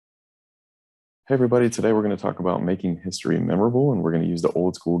Hey everybody, today we're going to talk about making history memorable, and we're going to use the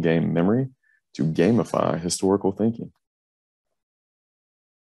old school game memory to gamify historical thinking.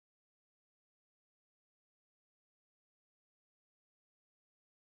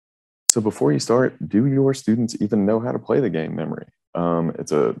 So before you start, do your students even know how to play the game memory?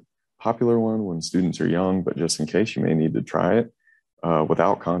 It's a popular one when students are young, but just in case you may need to try it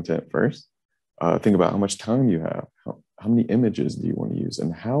without content first. Think about how much time you have, how many images do you want to use,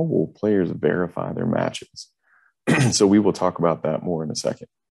 and how will players verify their matches? So we will talk about that more in a second.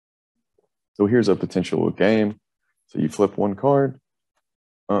 So here's a potential game. So you flip one card,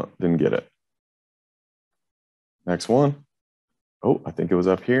 didn't get it. Next one. Oh, I think it was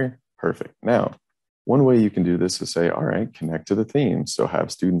up here. Perfect. Now, one way you can do this is say, all right, connect to the theme. So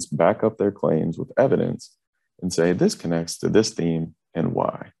have students back up their claims with evidence and say, this connects to this theme and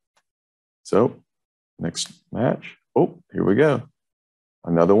why. So next match. Oh, here we go.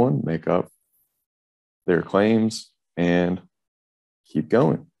 Another one, make up their claims and keep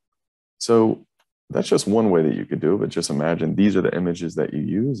going. So that's just one way that you could do it, but just imagine these are the images that you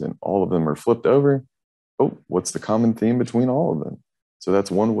use and all of them are flipped over. Oh, what's the common theme between all of them? So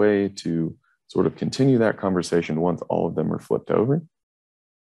that's one way to sort of continue that conversation once all of them are flipped over.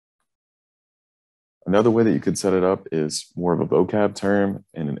 Another way that you could set it up is more of a vocab term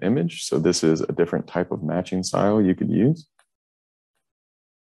and an image. So this is a different type of matching style you could use.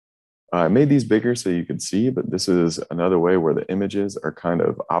 I made these bigger so you could see, but this is another way where the images are kind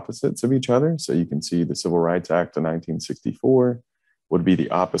of opposites of each other. So you can see the Civil Rights Act of 1964 would be the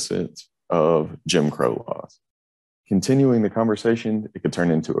opposite of Jim Crow laws. Continuing the conversation, it could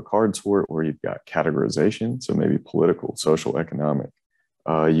turn into a card sort where you've got categorization, so maybe political, social, economic.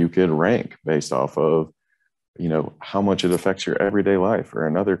 You could rank based off of, how much it affects your everyday life or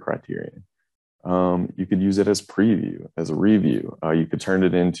another criterion. You could use it as preview, as a review. You could turn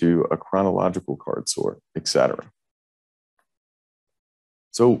it into a chronological card sort, etc.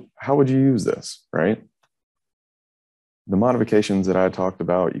 So how would you use this, right? The modifications that I talked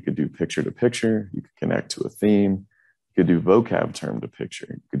about, you could do picture to picture, you could connect to a theme, you could do vocab term to picture,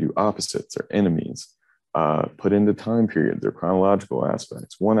 you could do opposites or enemies, put into time periods or chronological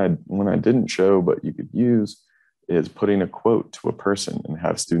aspects. One I didn't show, but you could use is putting a quote to a person and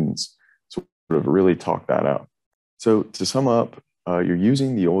have students sort of really talk that out. So to sum up, you're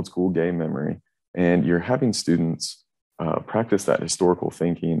using the old school game memory and you're having students practice that historical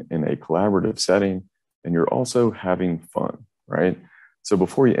thinking in a collaborative setting, and you're also having fun, right? So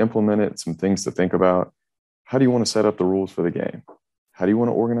before you implement it, some things to think about. How do you want to set up the rules for the game? How do you want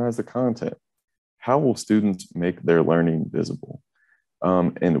to organize the content? How will students make their learning visible?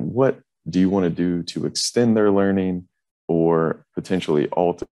 And what do you want to do to extend their learning or potentially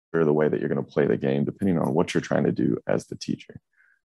alter the way that you're going to play the game, depending on what you're trying to do as the teacher?